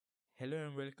Hello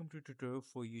and welcome to Tutorial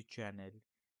for You channel.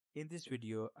 In this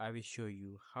video, I will show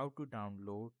you how to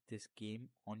download this game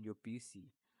on your PC.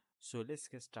 So let's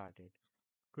get started.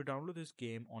 To download this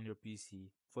game on your PC,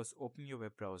 first open your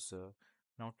web browser.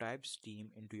 Now type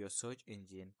Steam into your search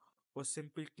engine or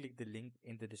simply click the link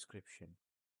in the description.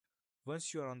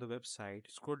 Once you are on the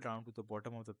website, scroll down to the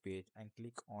bottom of the page and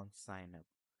click on Sign Up.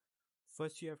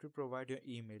 First you have to provide your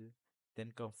email,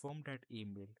 then confirm that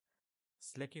email,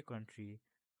 select your country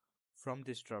from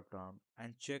this dropdown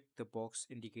and check the box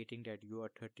indicating that you are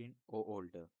 13 or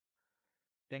older.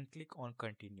 Then click on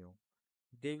Continue.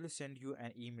 They will send you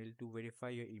an email to verify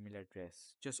your email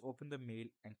address. Just open the mail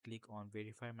and click on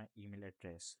Verify my email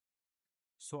address.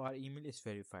 So our email is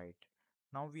verified.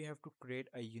 Now we have to create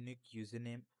a unique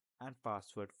username and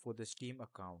password for the Steam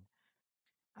account,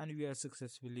 and we are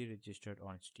successfully registered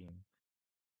on Steam.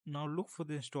 Now look for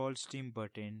the Install Steam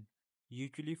button,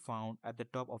 usually found at the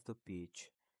top of the page.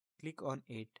 Click on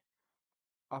it.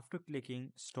 After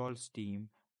clicking Install Steam,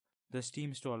 the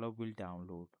Steam installer will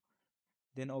download.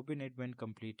 Then open it when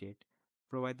completed.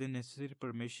 Provide the necessary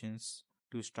permissions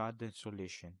to start the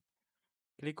installation.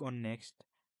 Click on Next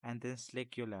and then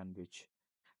select your language.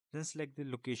 Then select the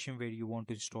location where you want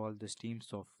to install the Steam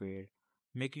software,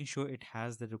 making sure it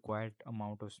has the required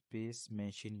amount of space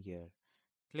mentioned here.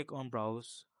 Click on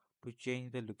Browse to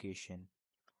change the location.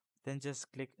 Then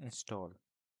just click Install.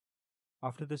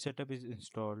 After the setup is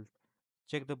installed,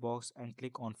 check the box and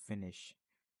click on Finish.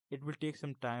 It will take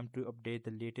some time to update the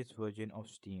latest version of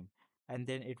Steam and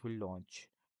then it will launch.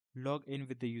 Log in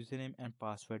with the username and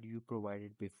password you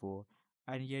provided before,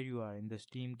 and here you are in the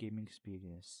Steam gaming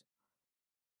experience.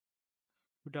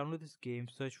 To download this game,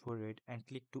 search for it and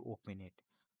click to open it.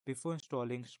 Before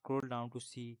installing, scroll down to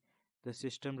see the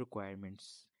system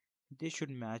requirements. They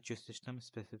should match your system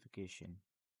specification.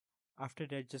 After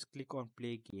that, just click on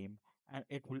Play Game and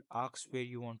it will ask where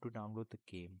you want to download the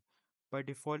game. By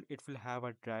default, it will have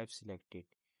a drive selected.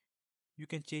 You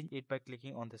can change it by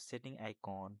clicking on the setting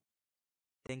icon,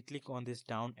 then click on this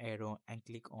down arrow and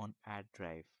click on Add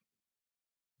Drive.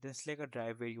 Then select a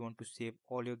drive where you want to save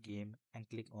all your game and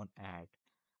click on Add.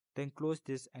 Then close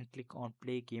this and click on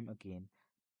Play Game again.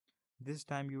 This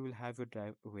time you will have your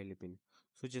drive available,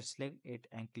 so just select it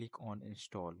and click on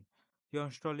Install. Your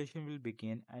installation will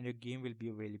begin and your game will be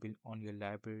available on your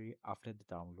library after the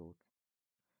download.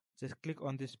 Just click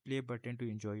on this play button to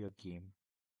enjoy your game.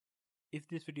 If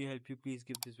this video helped you, please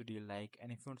give this video a like,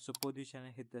 and if you want to support this channel,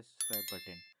 hit the subscribe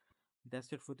button.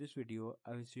 That's it for this video.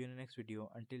 I will see you in the next video.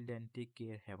 Until then, take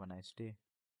care. Have a nice day.